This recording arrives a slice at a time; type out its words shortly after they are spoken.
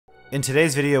In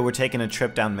today's video, we're taking a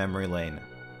trip down memory lane.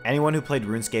 Anyone who played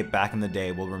RuneScape back in the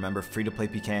day will remember free-to-play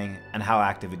pking and how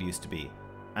active it used to be.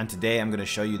 And today I'm going to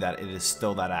show you that it is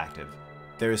still that active.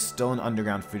 There is still an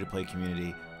underground free-to-play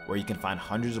community where you can find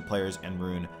hundreds of players in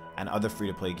Rune and other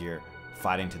free-to-play gear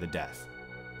fighting to the death.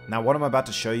 Now what I'm about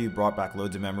to show you brought back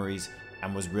loads of memories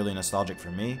and was really nostalgic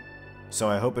for me, so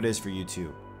I hope it is for you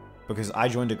too, because I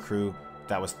joined a crew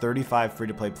that was 35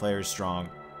 free-to-play players strong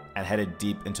and headed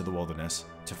deep into the wilderness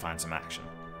to find some action.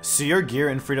 So your gear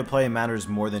in free-to-play matters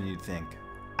more than you'd think.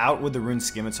 Out with the Rune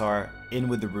Scimitar, in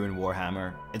with the Rune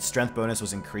Warhammer. Its strength bonus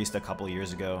was increased a couple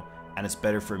years ago, and it's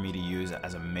better for me to use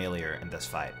as a meleeer in this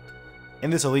fight. In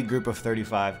this elite group of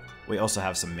 35, we also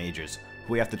have some mages,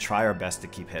 who we have to try our best to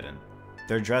keep hidden.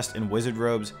 They're dressed in wizard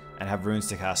robes and have runes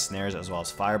to cast snares as well as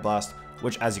Fire Blast,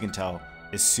 which as you can tell,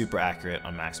 is super accurate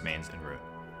on max mains in Rune.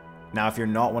 Now if you're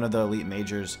not one of the elite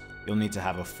majors, you'll need to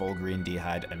have a full green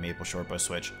D'hide and maple shortbow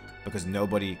switch, because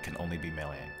nobody can only be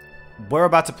meleeing. We're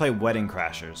about to play Wedding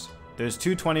Crashers. There's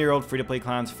two 20-year-old free-to-play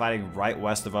clans fighting right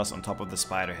west of us on top of the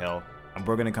Spider Hill, and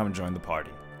we're gonna come join the party.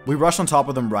 We rush on top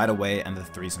of them right away and the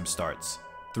threesome starts.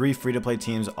 3 free-to-play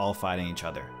teams all fighting each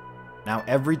other. Now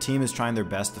every team is trying their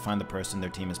best to find the person their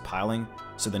team is piling,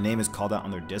 so the name is called out on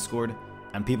their Discord,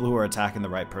 and people who are attacking the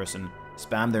right person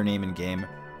spam their name in game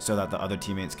so that the other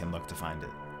teammates can look to find it.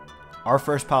 Our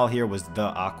first pile here was the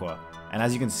Aqua, and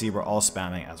as you can see, we're all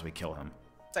spamming as we kill him.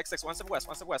 Six, one step west,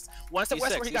 one step west. One step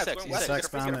west where he got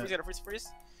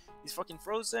freeze. He's fucking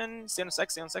frozen. Stay on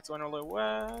six, going all the way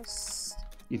west.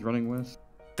 He's running west.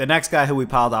 The next guy who we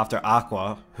piled after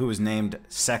Aqua, who was named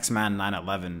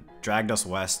Sexman911, dragged us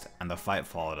west, and the fight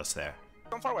followed us there.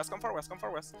 Come far west. Come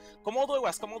all the way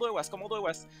west.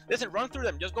 Listen, run through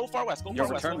them. Just go far west.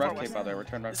 Return red cape out there.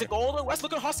 Return red Listen, cape. go all the way west.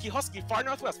 Look at Husky. Far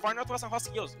northwest on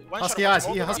Husky. Yo, Husky eyes.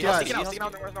 Husky eyes. Sticking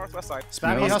out northwest side.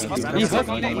 Spam Husky.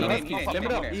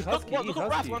 Look at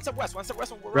Wrath. One step west.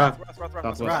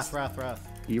 Wrath.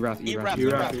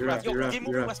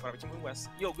 West.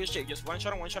 Yo, good shit. Just one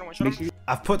shot.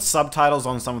 I've put subtitles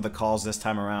on some of the calls this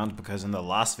time around because in the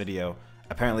last video,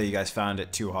 apparently you guys found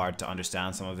it too hard to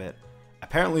understand some of it.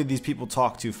 Apparently these people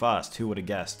talk too fast, who would have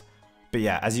guessed? But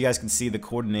yeah, as you guys can see, the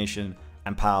coordination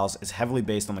and piles is heavily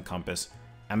based on the compass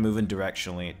and moving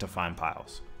directionally to find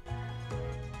piles.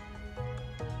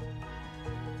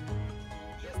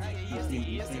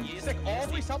 Stick all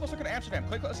the way southwest, look at Amsterdam.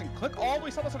 Click all the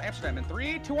way southwest on Amsterdam. In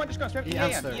 3, 2, 1, just go straight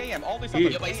EAM, all the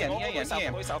way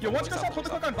south. Yo, once you go south,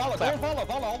 click on Vala. Go Vala,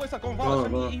 all the way south, go Vala.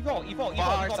 Evol,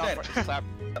 dead.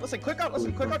 Listen, click out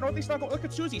northeast, look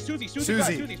at Susie. East. Dead, you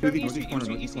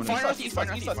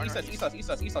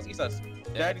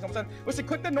know what I'm saying? Listen,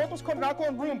 click the northwest corner, now go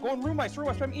in room, mice, room,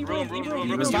 E-room.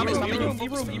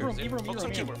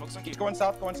 Keep going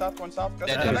south.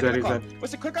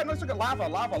 Listen, click out north, look at lava,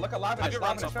 look at lava.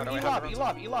 Elov.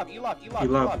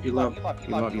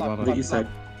 East side.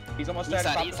 He's almost dead.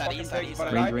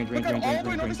 Range. Look at all the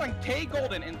way north, like K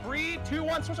Golden in 3, 2,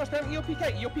 1, switch our spam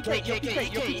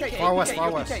EOPK. Far west.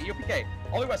 EOPK.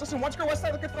 All the way west. Listen, once you go west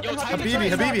side, look at fucking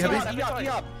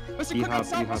Habibi. Listen, click on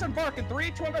southwest and bark in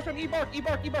 3, 2, 1, guys from E-bark.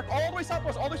 All the way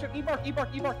southwest, all the way from E-bark.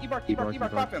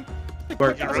 Clap him. Click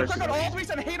on all the way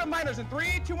and hate miners in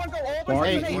 3, 2, 1, go all the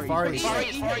way. Far East.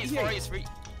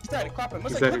 He's dead, clap him.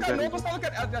 Listen, click out northwest, look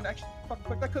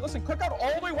at listen, click out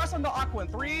all the way west on the Aqua in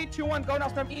 3, 2, 1, go now,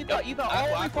 spam either, all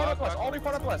the way far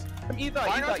northwest. From either,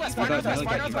 northwest.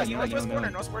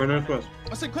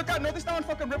 Listen, click out northeast now and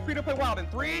fucking rip free-to-play wild in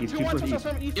 3, 2, 1, switch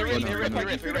from E3.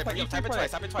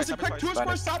 Listen, click 2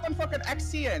 squares south on fucking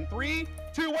XC in 3,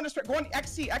 2, 1, go on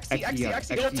XC.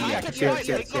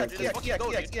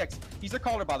 He's a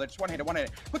caller bother, just one hit.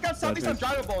 Click out southeast on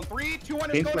drivable in 3, 2,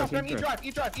 1, is go now, spam E-drive.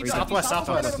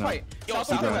 Southwest.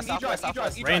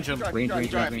 Range him.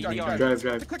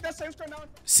 Drive. Click that same square now.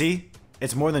 See?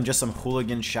 It's more than just some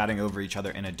hooligans shouting over each other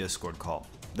in a Discord call.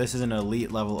 This is an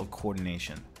elite level of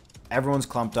coordination. Everyone's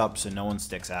clumped up so no one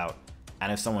sticks out,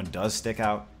 and if someone does stick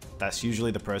out, that's usually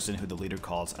the person who the leader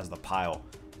calls as the pile.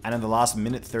 And in the last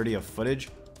minute 30 of footage,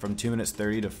 from 2 minutes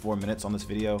 30 to 4 minutes on this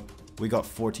video, we got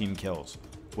 14 kills,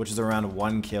 which is around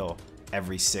 1 kill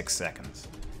every 6 seconds.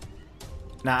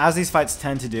 Now, as these fights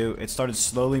tend to do, it started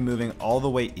slowly moving all the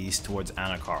way east towards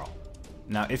Anakarl.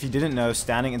 Now, if you didn't know,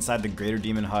 standing inside the Greater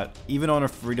Demon Hut, even on a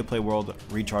free-to-play world,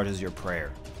 recharges your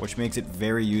prayer, which makes it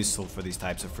very useful for these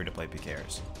types of free-to-play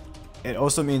PKers. It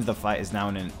also means the fight is now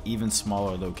in an even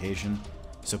smaller location,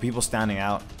 so people standing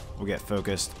out will get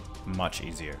focused much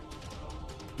easier.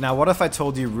 Now, what if I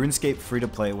told you RuneScape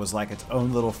Free-to-Play was like its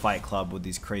own little fight club with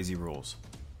these crazy rules?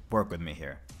 Work with me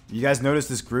here. You guys notice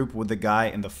this group with the guy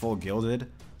in the full gilded,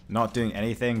 not doing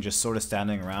anything, just sort of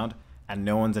standing around, and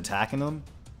no one's attacking them?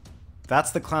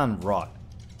 That's the clan Rot.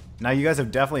 Now you guys have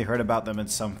definitely heard about them in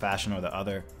some fashion or the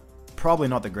other. Probably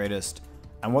not the greatest,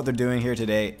 and what they're doing here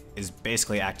today is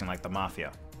basically acting like the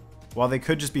Mafia. While they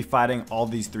could just be fighting all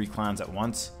these 3 clans at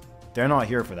once, they're not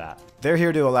here for that. They're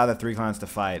here to allow the 3 clans to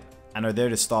fight, and are there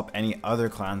to stop any other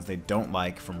clans they don't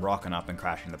like from rocking up and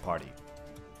crashing the party.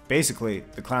 Basically,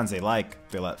 the clans they like,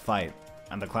 they let fight,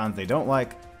 and the clans they don't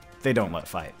like, they don't let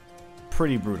fight.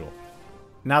 Pretty brutal.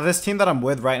 Now this team that I'm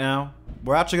with right now,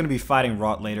 we're actually going to be fighting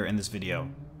Rot later in this video,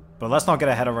 but let's not get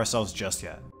ahead of ourselves just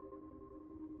yet.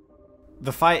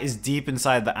 The fight is deep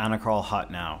inside the Anacrawl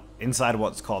hut now, inside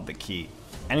what's called the key.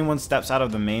 Anyone steps out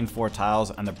of the main 4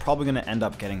 tiles and they're probably going to end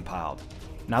up getting piled.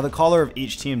 Now the caller of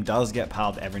each team does get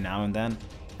piled every now and then,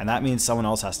 and that means someone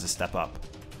else has to step up.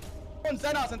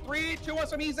 Zenos in 3, 2, 1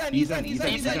 from Ezen.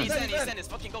 It's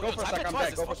fucking go. Go for a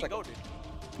second, go for a second.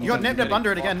 You got nip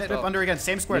under it again, nip under again,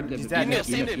 same square. He's dead.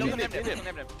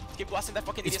 Keep blasting that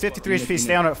fucking. He's 53 HP,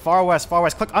 stay on it. Far west.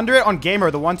 Click under it on Gamer,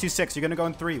 the 126. You're gonna go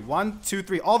in 3. 1, 2,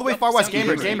 3. All the way far west.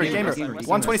 Gamer.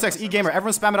 126, E-Gamer.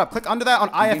 Everyone spam it up. Click under that on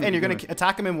IFN. You're gonna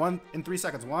attack him in 3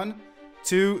 seconds. 1,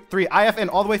 2, 3. IFN,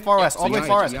 all the way far west. IFN.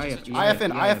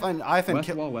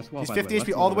 He's 50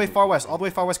 HP, all the way far west.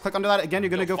 Click under that again. You're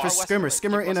gonna go for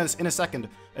Skimmer in a second.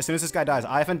 As soon as this guy dies.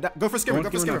 IFN, go for Skimmer.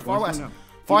 Far west.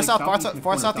 Far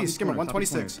southeast, Skimmer,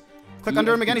 126. Click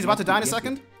under him again, he's about to die in a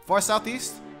second. Far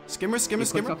southeast, Skimmer.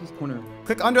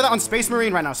 Click under that on Space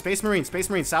Marine right now. Space Marine,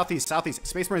 southeast.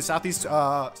 Space Marine, southeast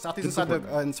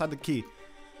inside the key.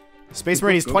 Space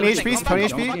Marine, he's 20 HP,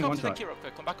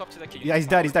 Come back up to the key. Yeah, he's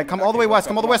dead. Come all the way west,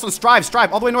 on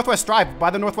Strive, all the way northwest, Strive,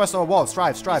 by the northwest wall,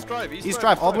 Strive. East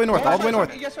Strive, all the way north.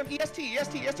 Yes, from EST.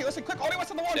 Listen, click all the way west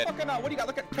on the wall. Fucking what do you got?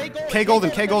 Look at K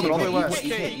Golden, all the way west.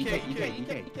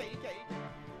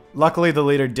 Luckily, the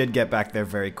leader did get back there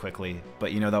very quickly,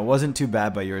 but you know, that wasn't too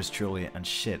bad by yours truly, and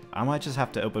shit, I might just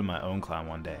have to open my own clan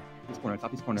one day.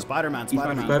 Southeast corner. Spider-Man.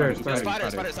 Spider,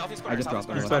 southeast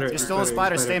corner. You're still in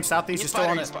Spider, stay southeast, you're still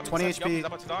on it, 20 HP. He's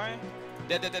about to die.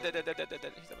 Dead. He's about to die.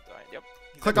 Yep.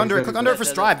 Click under it for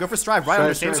Strive, go for Strive, right under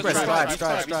the same square, Strive.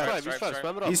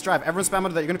 He's Strive, everyone spam under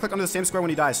that, you're gonna click under the same square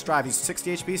when he dies, Strive, he's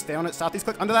 60 HP, stay on it, southeast,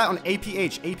 click under that on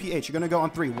APH, you're gonna go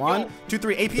on 3, 1, 2,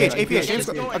 3, APH, same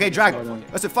square, okay, drag,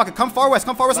 listen, fuck it, come far west,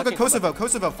 look at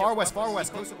Kosovo, far west,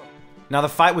 Kosovo. Now the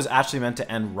fight was actually meant to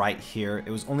end right here, it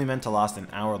was only meant to last an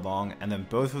hour long, and then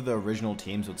both of the original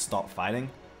teams would stop fighting,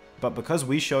 but because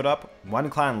we showed up, one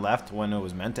clan left when it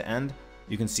was meant to end.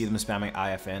 You can see them spamming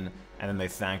IFN, and then they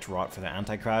thanked Rot for the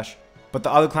anti-crash. But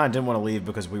the other clan didn't want to leave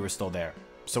because we were still there.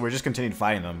 So we just continued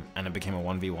fighting them, and it became a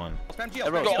 1v1.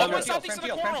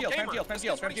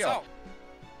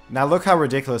 Now look how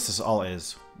ridiculous this all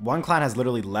is. One clan has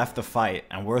literally left the fight,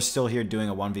 and we're still here doing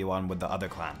a 1v1 with the other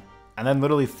clan. And then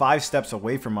literally 5 steps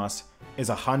away from us is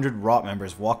 100 Rot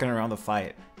members walking around the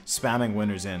fight, spamming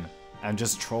winners in, and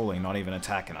just trolling, not even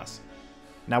attacking us.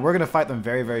 Now we're going to fight them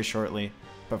very, very shortly.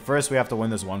 But first, we have to win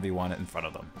this 1v1 in front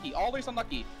of them. Always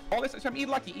unlucky. Always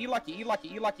lucky. Yo, far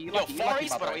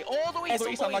east, by the way. All the way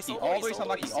unlucky. All the way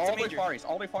far east.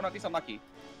 All the way far northeast unlucky.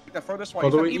 The furthest one.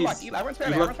 All the way east. Everyone's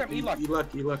lucky. All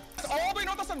the way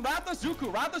north on Rad the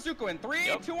Zuku. In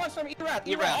 3, 2, 1 from Erat.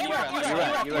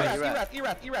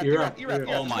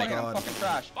 Oh my god. Fucking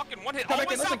trash. Fucking one hit. All the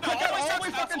way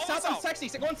fucking south on Sexy.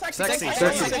 Go on Sexy. Sexy. Go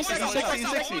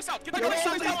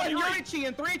on Yuri.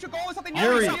 In 3, 2, go on something.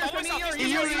 Yuri. They're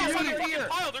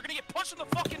gonna get punched in the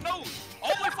fucking nose.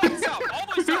 All the way fucking south. All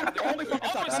the way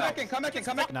south. Come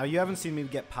back. Now you haven't seen me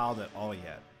get piled at all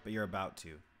yet, but you're about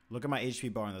to. Look at my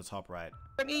HP bar on the top right.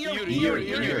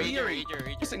 Yuri.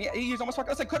 Listen, he's almost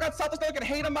fucking. Listen, click out south. Let's go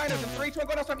hate him minus. In 3, 2, 1,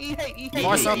 go down from E-Hate.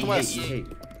 Far southwest.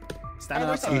 Stand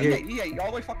up. All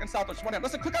the way fucking south. Just one hit.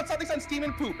 Listen, click out south. They Steam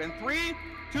and Poop. In 3,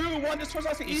 2, 1, just towards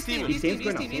us. East team. Same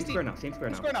square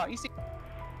now. East team.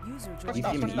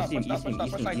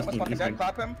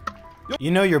 Clap him.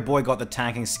 You know your boy got the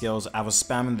tanking skills. I was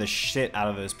spamming the shit out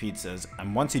of those pizzas,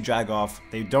 and once he drag off,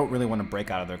 they don't really want to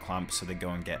break out of their clump, so they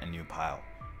go and get a new pile.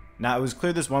 Now it was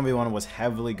clear this 1v1 was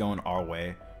heavily going our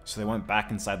way, so they went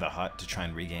back inside the hut to try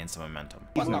and regain some momentum.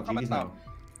 Comments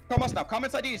now.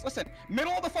 Comments IDs. Listen,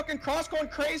 middle of the fucking cross going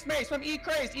crazed mace from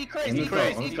E-Crazed.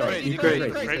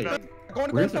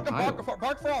 Going fucking bark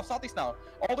for off, southeast now.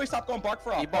 All the way south going bark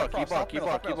for off. E-bark. Type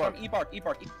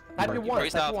your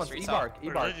once, E-bark.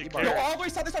 Yo, all the way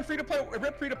southeast on free-to-play,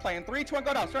 rip free-to-play. In 3, 2, 1,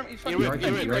 go down. Bro,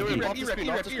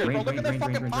 look at their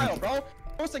fucking pile, bro.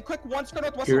 Listen, click one square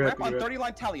northwest rep on 30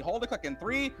 line tally. Hold the click in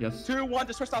 3, 2, 1,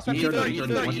 just switch off.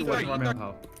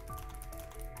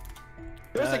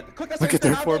 Look at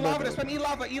their form. E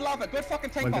lava. Good fucking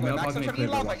tank bubble. Max E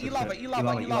lava.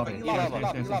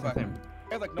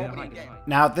 Like nobody in game.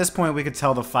 Now at this point we could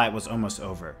tell the fight was almost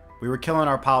over. We were killing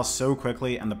our pals so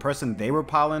quickly and the person they were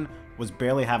piling was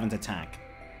barely having to tank.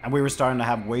 And we were starting to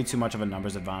have way too much of a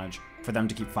numbers advantage for them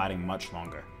to keep fighting much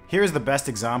longer. Here's the best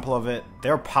example of it.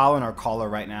 They're piling our caller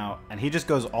right now and he just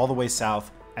goes all the way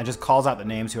south and just calls out the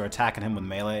names who are attacking him with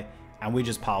melee, and we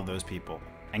just pile those people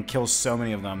and kill so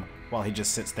many of them while he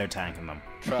just sits there tanking them.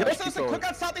 Listen, click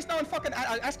on southeast now and fucking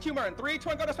SQ in 3, 2,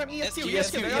 1, go to spam ESQ.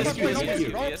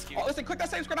 Listen, click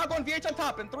that same screen, now going VH on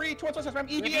top. In 3, 2, 1, spam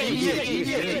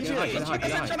EVA. Click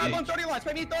that same screen, now going 30 lines,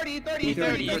 spam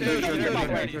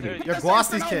E30. You're gloss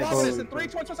these kids. Listen, 3,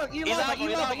 2, 1, spam E-lava.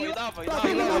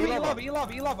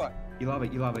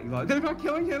 They're not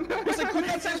killing him. Listen, click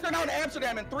that same screen now in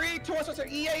Amsterdam. In 3, 2, 1,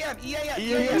 spam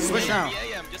EAM. Switch now.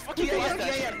 Just fucking blast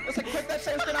that shit. Listen, click that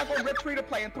same screen now going rip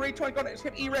free-to-play. In 3, 2, 1, go to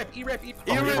skip E-rip.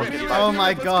 Oh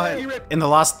my god. In the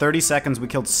last 30 seconds, we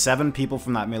killed 7 people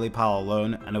from that melee pile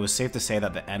alone, and it was safe to say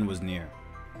that the end was near.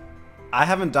 I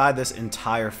haven't died this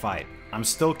entire fight. I'm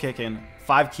still kicking,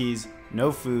 5 keys,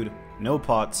 no food, no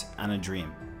pots, and a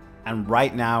dream. And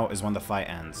right now is when the fight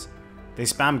ends. They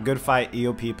spam good fight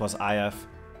EOP plus IF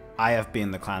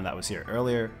being the clan that was here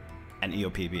earlier, and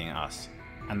EOP being us.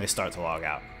 And they start to log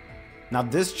out. Now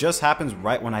this just happens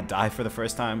right when I die for the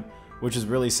first time, which is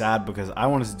really sad because I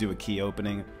wanted to do a key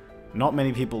opening. Not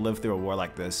many people live through a war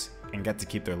like this and get to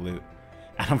keep their loot,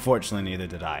 and unfortunately neither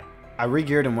did I. I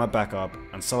re-geared and went back up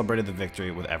and celebrated the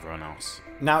victory with everyone else.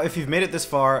 Now if you've made it this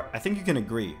far, I think you can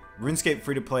agree, RuneScape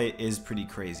Free-to-Play is pretty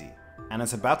crazy, and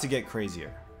it's about to get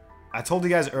crazier. I told you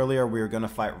guys earlier we were going to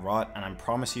fight Rot, and I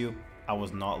promise you, I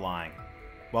was not lying.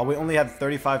 While we only had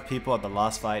 35 people at the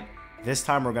last fight, this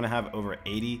time we're going to have over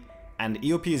 80, and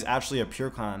EOP is actually a pure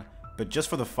clan, but just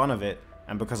for the fun of it,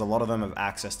 and because a lot of them have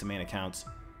access to main accounts,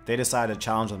 they decided to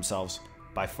challenge themselves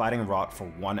by fighting Rot for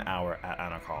 1 hour at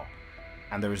Anarchal,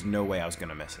 and there was no way I was going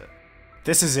to miss it.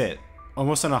 This is it,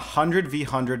 almost an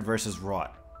 100v100 versus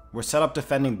Rot. We're set up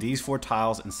defending these 4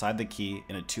 tiles inside the key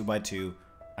in a 2x2,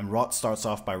 and Rot starts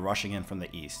off by rushing in from the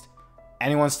east.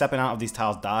 Anyone stepping out of these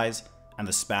tiles dies, and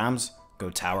the spams go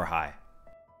tower high.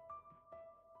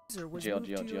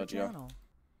 GL.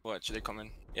 What, should they come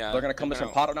in? Yeah. They're gonna come with some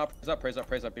pot now. Praise up.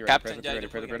 Be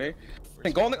ready.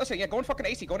 And go in fucking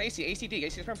AC. Go in AC. ACD.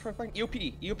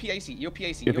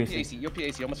 EOP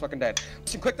AC. Almost fucking dead.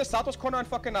 Listen, click the southwest corner on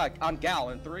fucking on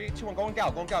Gal. In 3, 2, 1, go in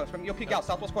Gal. From EOP Gal.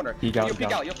 Southwest corner. EOP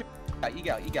Gal.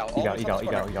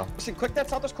 Listen, click that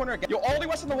southwest corner again. Yo, all the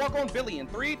west in the wall going Billy. In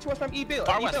 3, 2, 1, spam E-Bill.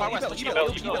 Far west.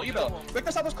 Click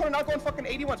the southwest corner now going fucking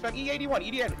 81. Spam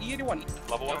E81. E81.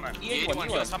 Level 1.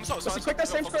 E81. Listen, click that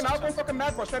same screen now going fucking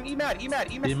Mad Bro. Spam E-Mad.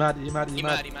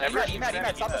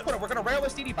 Southwest corner. We're gonna rail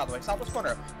this DD by the way. Southwest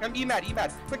corner. E-Mad.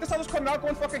 Click the southwest corner now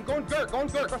going Gert.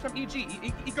 From EG.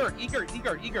 E-Gert.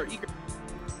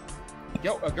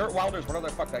 Yo, Gert Wilder's whatever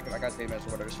the fuck that guy's name is, or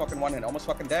whatever. Just fucking one hit, almost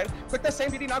fucking dead. Click that same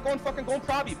DD now going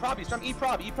Proby. From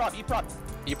E-Prob.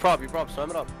 Slam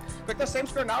it up. Click the same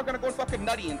screen now gonna go fucking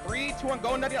Nutty. In 3, 2, 1,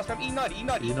 go Nutty. Now from E-Nut.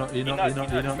 Middle of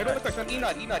the click from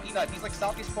E-Nut. He's like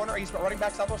southeast corner. He's running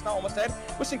back southwest now, almost dead.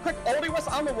 Listen, quick, all the west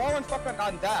on the wall and fucking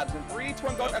on Dabs. In 3, 2,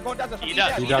 1, go Dabs.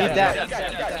 E-Dabs.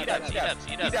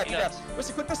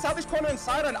 Listen, click the southeast corner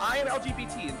inside on I and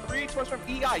LGBT. In 3, 2, 1 from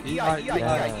EI.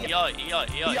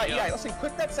 Listen,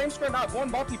 click that same screen now. Go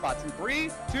on multi-bots. In 3,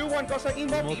 2, 1, go to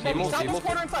E-Multi. Southwest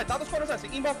corner inside. So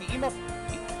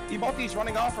E-Multi's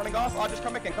running off. Oh, just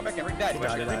come back in. We're dead.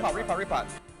 Repot.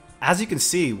 As you can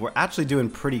see, we're actually doing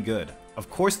pretty good. Of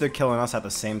course they're killing us at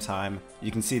the same time.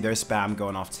 You can see their spam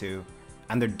going off too.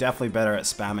 And they're definitely better at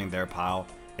spamming their pile.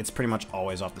 It's pretty much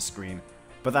always off the screen.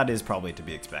 But that is probably to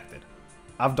be expected.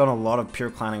 I've done a lot of pure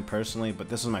clanning personally, but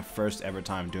this was my first ever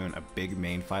time doing a big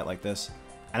main fight like this.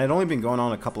 And it had only been going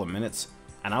on a couple of minutes,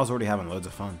 and I was already having loads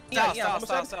of fun.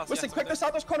 Listen, click the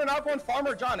southwest corner now going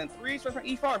Farmer John. In 3, from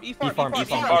E-Farm. Keep moving,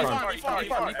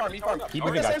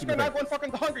 guys. Now going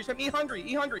fucking Hungry. From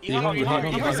E-Hungry.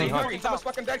 Almost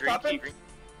fucking dead, dropping.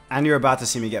 And you're about to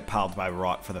see me get palled by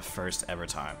Rot for the first ever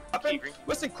time.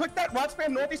 Listen, click that Rot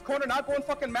spam northeast corner now going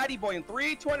fucking Matty Boy. In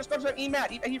 3, 2, 1, from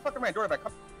E-Mad. He fucking ran.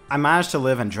 I managed to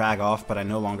live and drag off, but I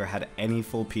no longer had any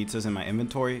full pizzas in my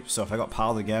inventory, so if I got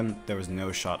palled again, there was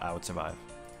no shot I would survive.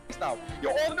 Now,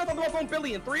 yo, all the on the wall going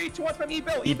Billy. In 3, 2, 1 from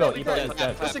E-Bill.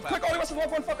 Listen, click all the west on the wall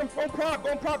going fucking Prob.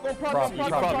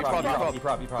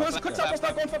 Listen, click southwest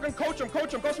now going fucking Coach him.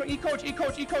 Goes from E-Coach. Click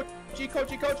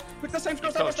the same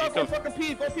screen southwest now going fucking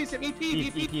P. Go P. EP.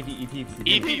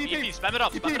 Spam it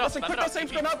up. Listen, click the same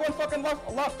screen now going fucking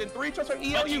left. In 3, 2, 1 from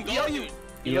ELU.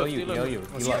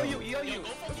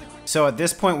 So at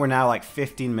this point, we're now like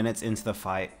 15 minutes into the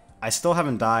fight. I still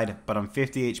haven't died, but I'm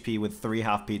 50 HP with 3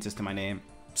 half pizzas to my name.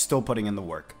 Still putting in the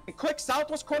work. Click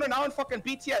southwest corner now in fucking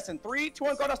BTS in 3, 2,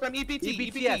 1, go down spam EBT.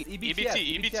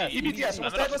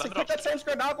 Listen, click that same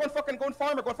square now, going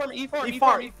farmer, E farm.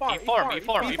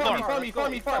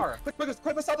 Click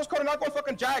the southwest corner now, going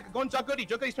fucking jag, going goody,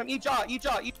 spam E-jaw.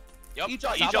 He's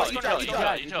almost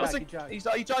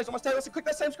dead. Listen, click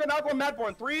that same square now, going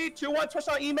Madborn. 3, 2, 1, touch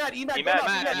on Emad. Huge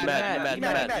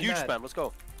spam, let's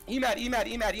go.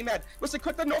 Emad. Listen,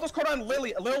 click the northwest corner on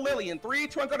Lil Lily in 3,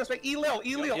 2, 1, go to spam E-Lil.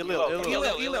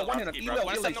 One hit him. E-Lil.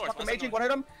 Fucking maging, one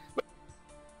hit him.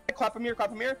 Clap him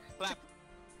here.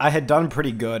 I had done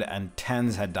pretty good, and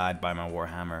tens had died by my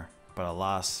Warhammer, but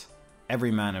alas,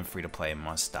 every man in free-to-play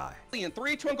must die. In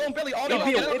 3, 2, 1, going Billy. All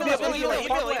going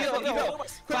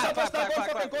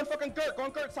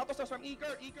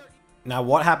Now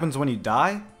what happens when you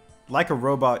die? Like a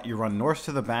robot, you run north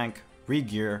to the bank,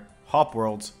 re-gear, hop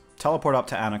worlds, teleport up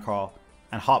to Anacrawl,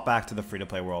 and hop back to the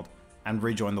free-to-play world, and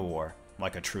rejoin the war,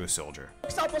 like a true soldier.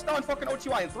 Southwest now in fucking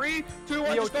OTY in 3, 2,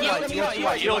 1, just go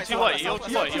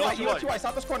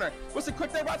southwest corner. Listen,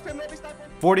 quick there, watch him,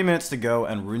 40 minutes to go,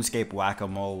 and RuneScape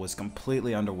Whack-A-Mole was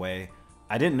completely underway.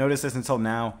 I didn't notice this until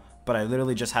now, but I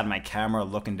literally just had my camera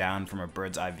looking down from a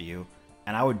bird's eye view,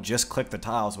 and I would just click the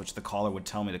tiles which the caller would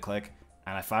tell me to click,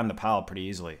 and I found the pal pretty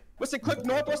easily. Listen, click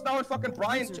northwest now in fucking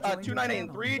Brian 298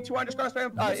 in 3, 2, 1, just gonna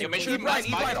spam make sure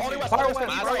Brian, all the west,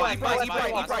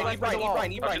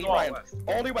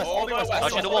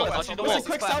 touching the wall. Listen,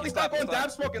 click southeast now going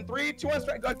dab smoke in 3, 2, 1,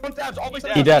 going dabs, all the way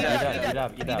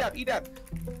EDAP.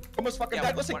 Almost fucking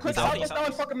dead. Listen, click southwest now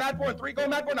in fucking Madborn 3, go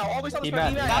Madborn now, all the way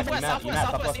southwest Southwest,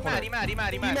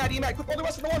 Emad. Click all the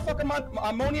west of the one fucking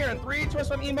Monier in 3, 2, 1,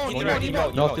 spam Emo.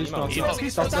 Northeast Corner,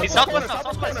 he's about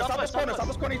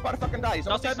to fucking die. He's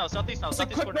almost dead. Southeast now.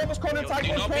 Click northwest corner, tag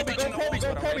going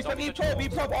Proby, spam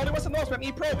E-Pro, all the west of the north, spam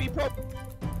E-Pro.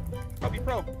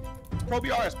 Proby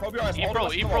RS, E-Pro,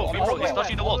 he's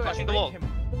touching the wall.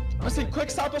 Listen, quick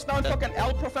southwest now in fucking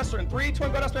L Professor in 3, 2,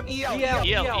 1, go down, spam EL.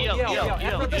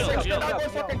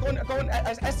 Going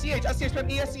SCH, spam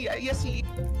ESC.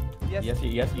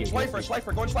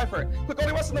 Schleifer, going Schleifer. Quick,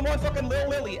 only west in the one fucking Lil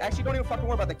Lily. Actually, don't even fucking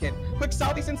worry about the kid. Quick,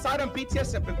 southeast inside on BTS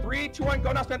simp in 3, 2, 1,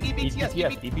 go now, spam EBTS.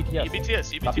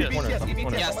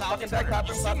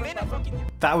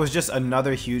 That was just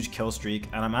another huge kill streak,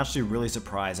 and I'm actually really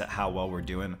surprised at how well we're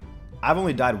doing. I've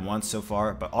only died once so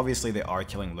far, but obviously they are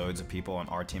killing loads of people on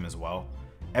our team as well.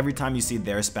 Every time you see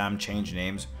their spam change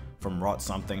names from Rot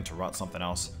something to Rot something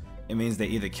else, it means they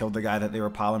either killed the guy that they were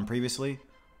piling previously,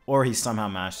 or he somehow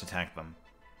managed to tank them.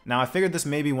 Now I figured this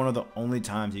may be one of the only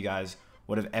times you guys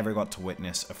would have ever got to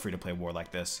witness a free-to-play war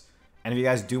like this, and if you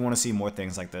guys do want to see more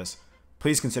things like this,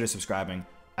 please consider subscribing,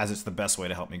 as it's the best way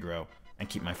to help me grow and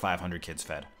keep my 500 kids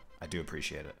fed. I do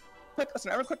appreciate it.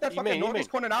 Listen, everyone click that fucking northeast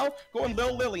corner now. Going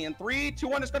Lil Lily in 3, 2,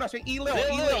 1, just gonna say E-Lil.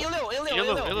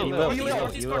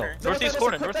 Northeast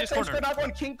corner. Now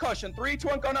going King Kush in 3, 2,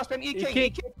 1, go now spam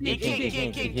E-King.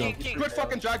 Good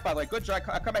fucking drag, by the way. Good drag.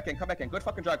 Come back in. Good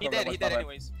fucking drag. He dead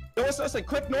anyways. Listen,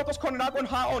 click northwest corner now going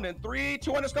Ha-On in 3,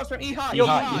 2, 1, just gonna spam E-Ha.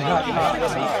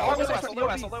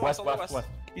 West.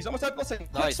 He's almost dead. Listen,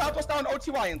 click southwest down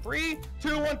OTY in 3,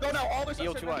 2, 1, go now. All the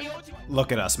way.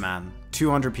 Look at us, man.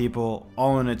 200 people,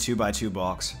 all in a 2x2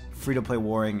 box, free to play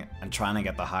warring, and trying to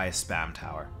get the highest spam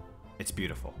tower. It's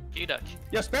beautiful. EDAC.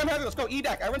 Yeah, spam heavy, let's go.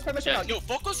 EDAC. Everyone's spam mission out. Yo,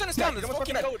 focus on the spam. Let's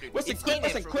fucking go, dude. Listen,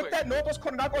 click that northwest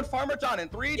corner, not going Farmer John in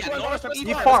 3, 2, 1, go spam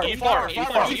E-Far.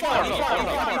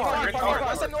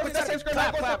 Listen, click that same screen,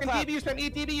 not going fucking DBU, spam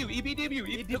EDBU.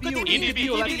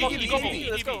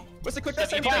 Let's go. Listen, click that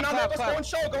same screen, now let's go and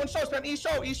show, spam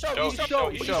E-show.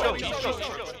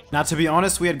 Now, to be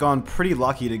honest, we had gone pretty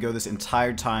lucky to go this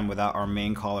entire time without our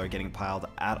main caller getting piled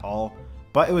at all.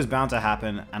 But it was bound to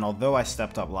happen, and although I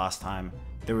stepped up last time,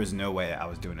 there was no way I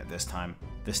was doing it this time.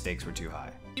 The stakes were too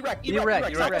high.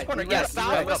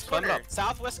 Southwest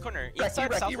corner.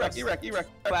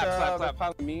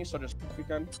 Clap. Me, so just if you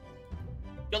can.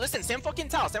 Yo, listen, same fucking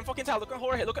towel. Look at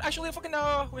Jorge. Look at actually fucking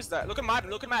who is that? Look at Mad.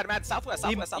 Southwest.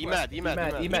 Emad.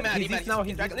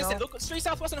 Listen, look straight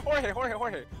southwest and Jorge.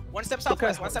 One step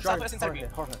southwest inside me.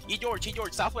 E George,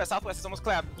 southwest is almost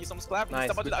clapped. He's almost clapped. Nice.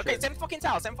 Okay, same fucking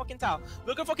towel.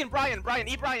 Look at fucking Brian.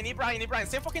 E Brian.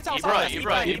 Same fucking towel. Brian.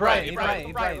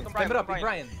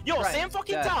 Yo, same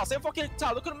fucking towel.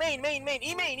 Look at main.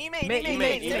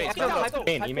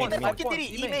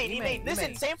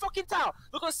 Listen, same fucking towel.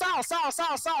 Look at Sal.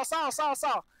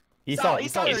 He saw. Yo,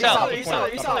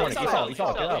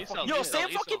 same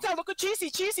fucking towel. Look at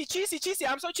cheesy.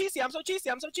 I'm so cheesy.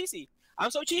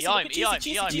 I'm so cheesy. Southwest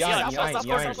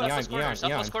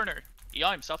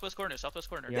corner. Southwest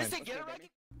corner.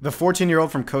 The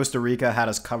 14-year-old from Costa Rica had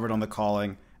us covered on the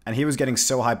calling, and he was getting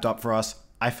so hyped up for us,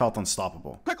 I felt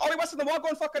unstoppable. Quick, all the way west of the wall,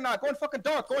 going fucking dark,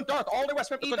 all the way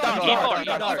west,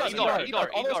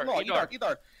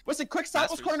 E-dark. Listen, quick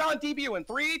Southwest corner now in DBU, in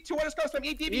 3, 2 underscores from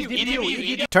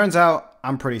E-DBU. Turns out,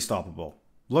 I'm pretty stoppable.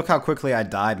 Look how quickly I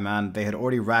died, man. They had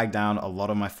already ragged down a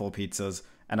lot of my full pizzas,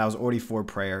 and I was already 4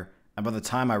 prayer, and by the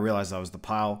time I realized I was the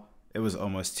pile, it was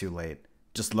almost too late.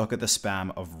 Just look at the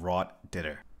spam of rot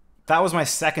Ditter. That was my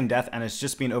second death, and it's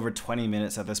just been over 20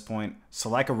 minutes at this point, so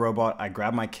like a robot, I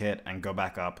grab my kit and go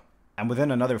back up, and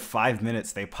within another 5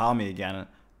 minutes they pile me again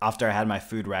after I had my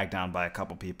food ragged down by a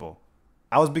couple people.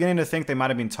 I was beginning to think they might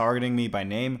have been targeting me by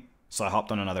name, so I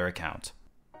hopped on another account.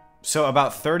 So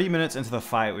about 30 minutes into the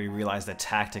fight, we realized the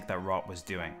tactic that Rot was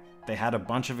doing. They had a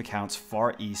bunch of accounts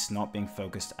far east not being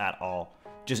focused at all,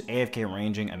 just AFK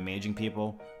ranging and maging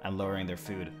people and lowering their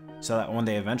food, so that when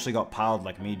they eventually got piled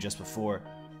like me just before,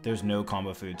 there's no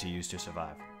combo food to use to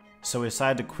survive. So we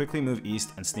decided to quickly move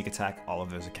east and sneak attack all of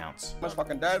those accounts.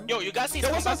 Fucking dead. Yo, you guys see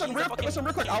listen real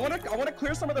quick. I wanna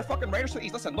clear some of their fucking raiders to the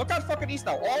east. Listen, look out fucking east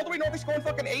now. All the way northeast going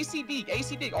fucking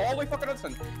ACD, all the way fucking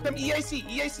listen. Them EAC.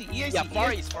 Yeah,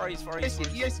 far east.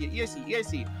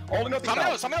 EAC. All the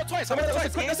northeast. Some twice.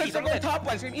 Listen, going top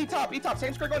line. E-top.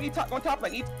 Same square going E-top. Going top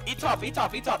line. E-top.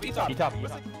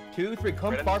 2, 3.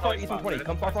 Come far east on 20.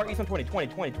 Come far east on 20. 20.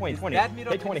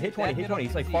 Hit 20.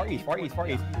 It's like far east.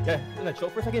 Yeah, and then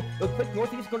chill for a second. Look, click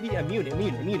northeast is going to be immune.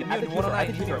 At the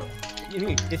junior.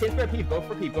 The same square P. Go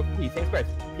for P. Same square.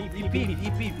 P.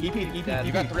 You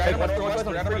got 3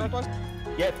 items.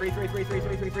 Yeah, 3.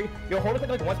 Yo, hold it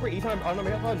like 1 square east on the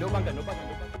marathon. No banga.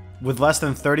 With less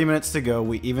than 30 minutes to go,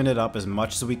 we evened it up as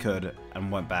much as we could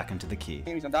and went back into the key.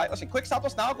 Listen, quick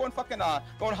Southwest now, going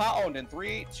hot owned in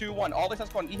 3, 2, 1. All this has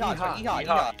gone E-hot.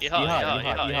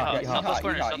 Southwest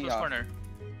corner.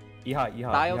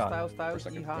 Styles.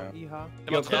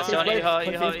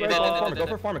 Go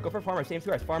for farmer. Same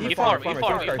square. Farmer.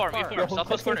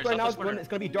 Southwest corner. It's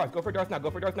gonna be dark. Go for dark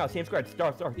now. Same square.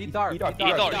 Dark. E-dark.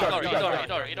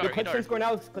 Click same square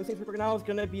now. It's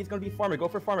gonna be farmer. Go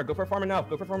for farmer now.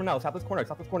 Southwest corner.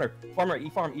 Farmer.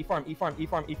 E-farm. You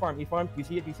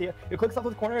see it? You click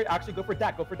southwest corner. Actually, go for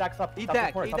DAC. Stop.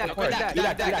 E-DAC.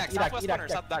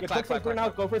 Click same square now.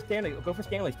 Go for Stanley.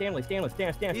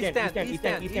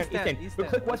 Stand.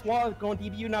 Click west wall, go on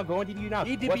DBU now.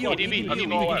 EDBU.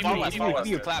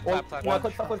 Clap.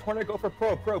 Click southwest corner, go for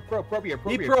pro beer.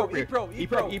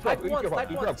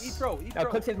 Now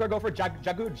click same square, go for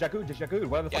Jagud.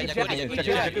 Whatever the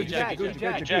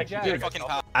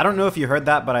fuck. I don't know if you heard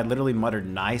that, but I literally muttered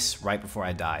nice right before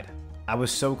I died. I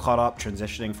was so caught up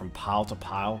transitioning from pile to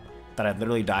pile that I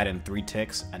literally died in 3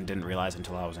 ticks and didn't realize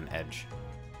until I was an edge.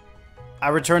 I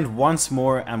returned once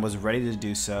more and was ready to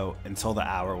do so until the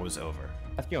hour was over.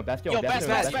 Best. You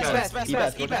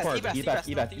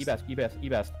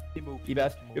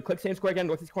click same square again.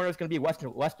 Northeast corner is going to be west.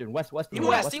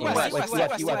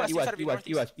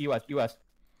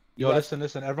 Yo, listen.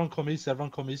 Everyone come east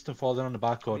and fall down on the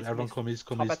back road. Everyone come east.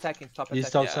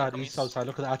 East outside.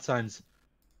 Look at the at signs.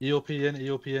 EOP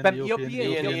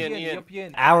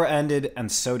in. Hour ended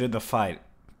and so did the fight.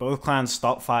 Both clans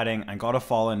stopped fighting and got a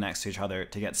fall in next to each other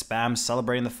to get spam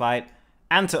celebrating the fight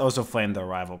and to also flame their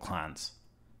rival clans.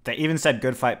 They even said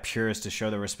good fight pures to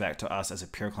show their respect to us as a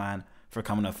pure clan for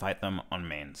coming to fight them on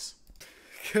mains.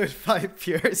 Good fight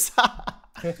pures.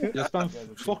 Yes, man.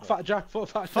 Fuck Fat Jack. Fuck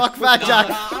Fat Jack.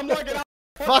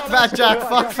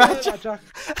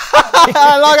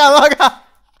 Log out.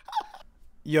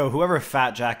 Yo, whoever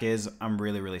Fat Jack is, I'm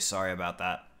really sorry about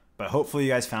that. But hopefully you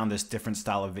guys found this different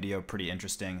style of video pretty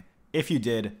interesting. If you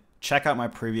did, check out my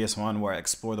previous one where I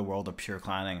explore the world of pure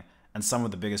clanning and some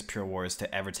of the biggest pure wars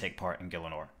to ever take part in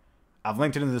Gielinor. I've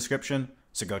linked it in the description,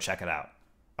 so go check it out.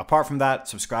 Apart from that,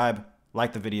 subscribe,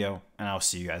 like the video, and I'll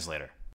see you guys later.